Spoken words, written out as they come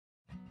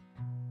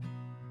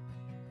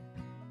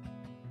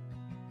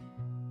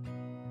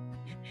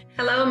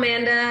Hello,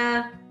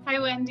 Amanda. Hi,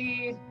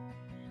 Wendy.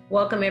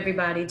 Welcome,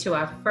 everybody, to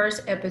our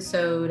first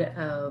episode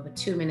of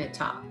 2-Minute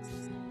Talks.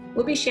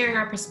 We'll be sharing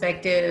our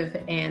perspective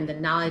and the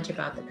knowledge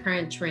about the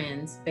current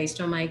trends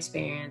based on my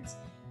experience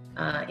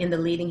in the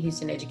leading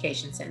Houston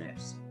education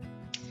centers.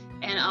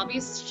 And I'll be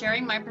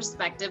sharing my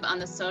perspective on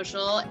the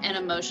social and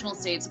emotional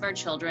states of our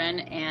children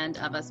and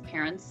of us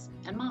parents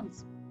and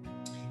moms.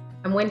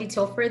 I'm Wendy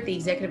Tilford, the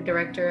Executive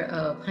Director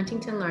of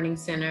Huntington Learning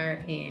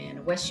Center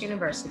in West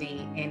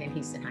University and in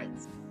Houston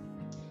Heights.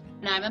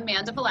 And I'm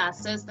Amanda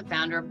Velasquez, the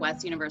founder of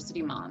West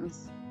University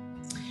Moms.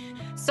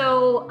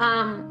 So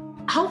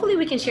hopefully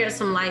we can shed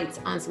some light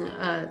on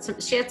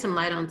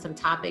some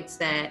topics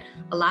that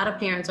a lot of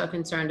parents are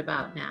concerned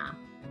about now.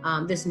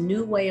 This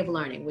new way of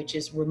learning, which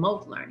is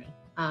remote learning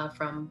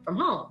from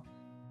home.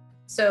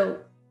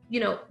 So,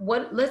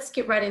 let's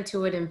get right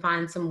into it and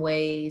find some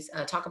ways,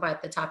 talk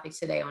about the topics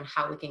today on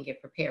how we can get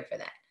prepared for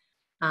that.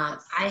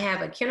 I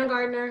have a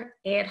kindergartner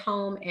at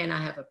home and I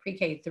have a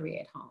pre-K 3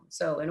 at home.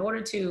 So in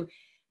order to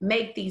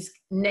make these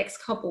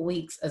next couple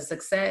weeks a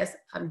success,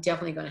 I'm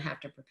definitely going to have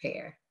to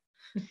prepare.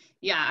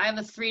 Yeah, I have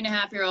a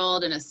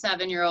 3.5-year-old and a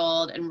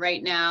 7-year-old, and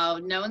right now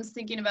no one's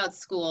thinking about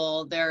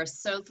school. They're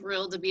so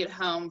thrilled to be at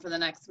home for the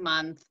next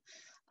month.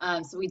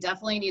 So we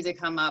definitely need to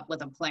come up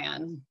with a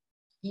plan.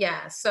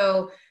 Yeah,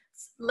 so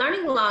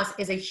learning loss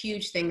is a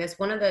huge thing. That's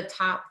one of the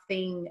top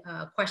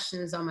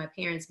questions on my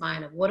parents'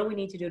 mind of what do we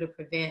need to do to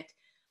prevent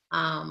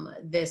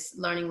this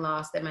learning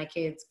loss that my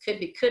kids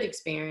could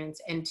experience,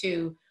 and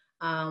two,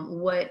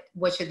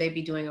 what should they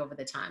be doing over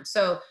the time?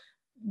 So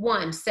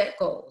one, set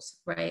goals,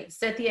 right?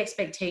 Set the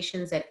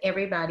expectations that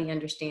everybody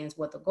understands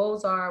what the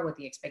goals are, what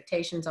the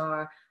expectations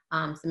are,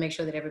 to make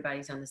sure that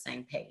everybody's on the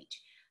same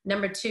page.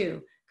 Number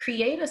two,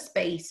 create a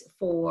space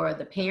for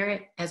the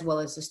parent as well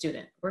as the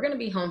student. We're going to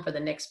be home for the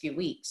next few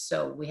weeks,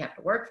 so we have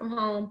to work from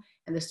home,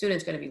 and the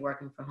student's going to be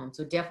working from home.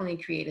 So definitely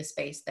create a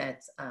space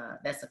that's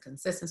a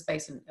consistent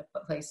space and a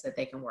place that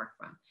they can work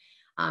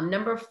from.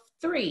 Number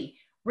three,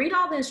 read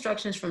all the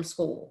instructions from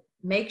school.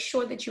 Make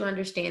sure that you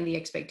understand the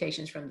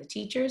expectations from the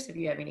teachers. If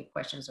you have any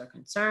questions or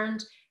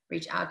concerns,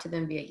 reach out to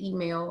them via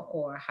email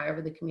or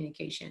however the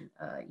communication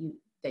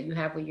that you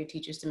have with your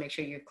teachers to make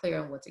sure you're clear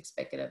on what's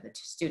expected of the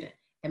student.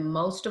 And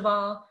most of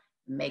all,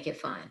 make it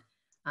fun.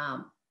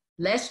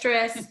 Less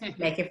stress,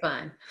 make it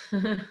fun.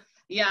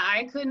 Yeah,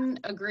 I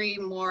couldn't agree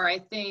more. I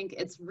think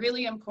it's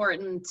really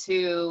important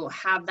to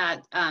have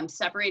that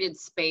separated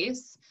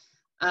space.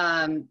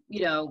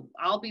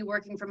 I'll be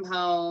working from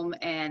home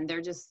and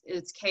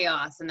it's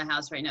chaos in the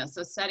house right now.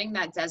 So setting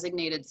that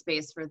designated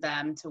space for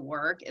them to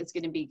work is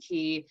going to be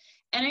key.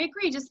 And I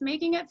agree, just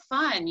making it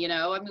fun,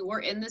 we're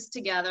in this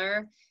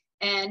together.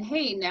 And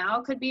hey, now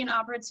could be an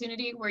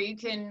opportunity where you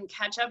can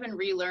catch up and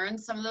relearn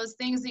some of those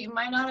things that you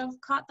might not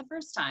have caught the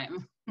first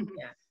time.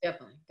 Yeah,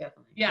 definitely.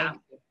 Yeah.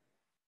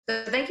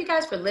 So thank you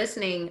guys for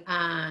listening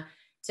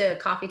to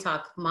Coffee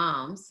Talk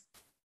Moms.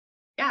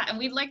 Yeah, and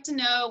we'd like to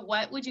know,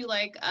 what would you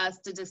like us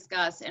to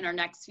discuss in our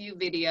next few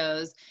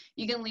videos?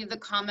 You can leave the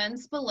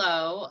comments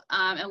below,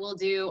 and we'll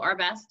do our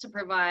best to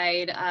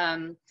provide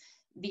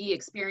the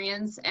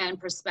experience and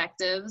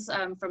perspectives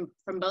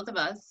from both of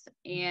us.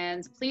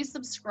 And please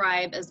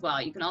subscribe as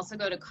well. You can also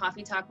go to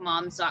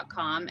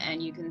coffeetalkmoms.com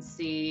and you can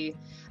see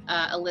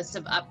a list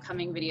of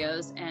upcoming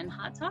videos and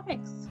hot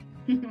topics.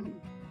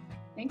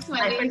 Thanks,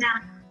 Wendy. Bye for now.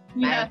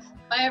 Yeah.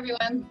 Bye,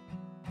 everyone.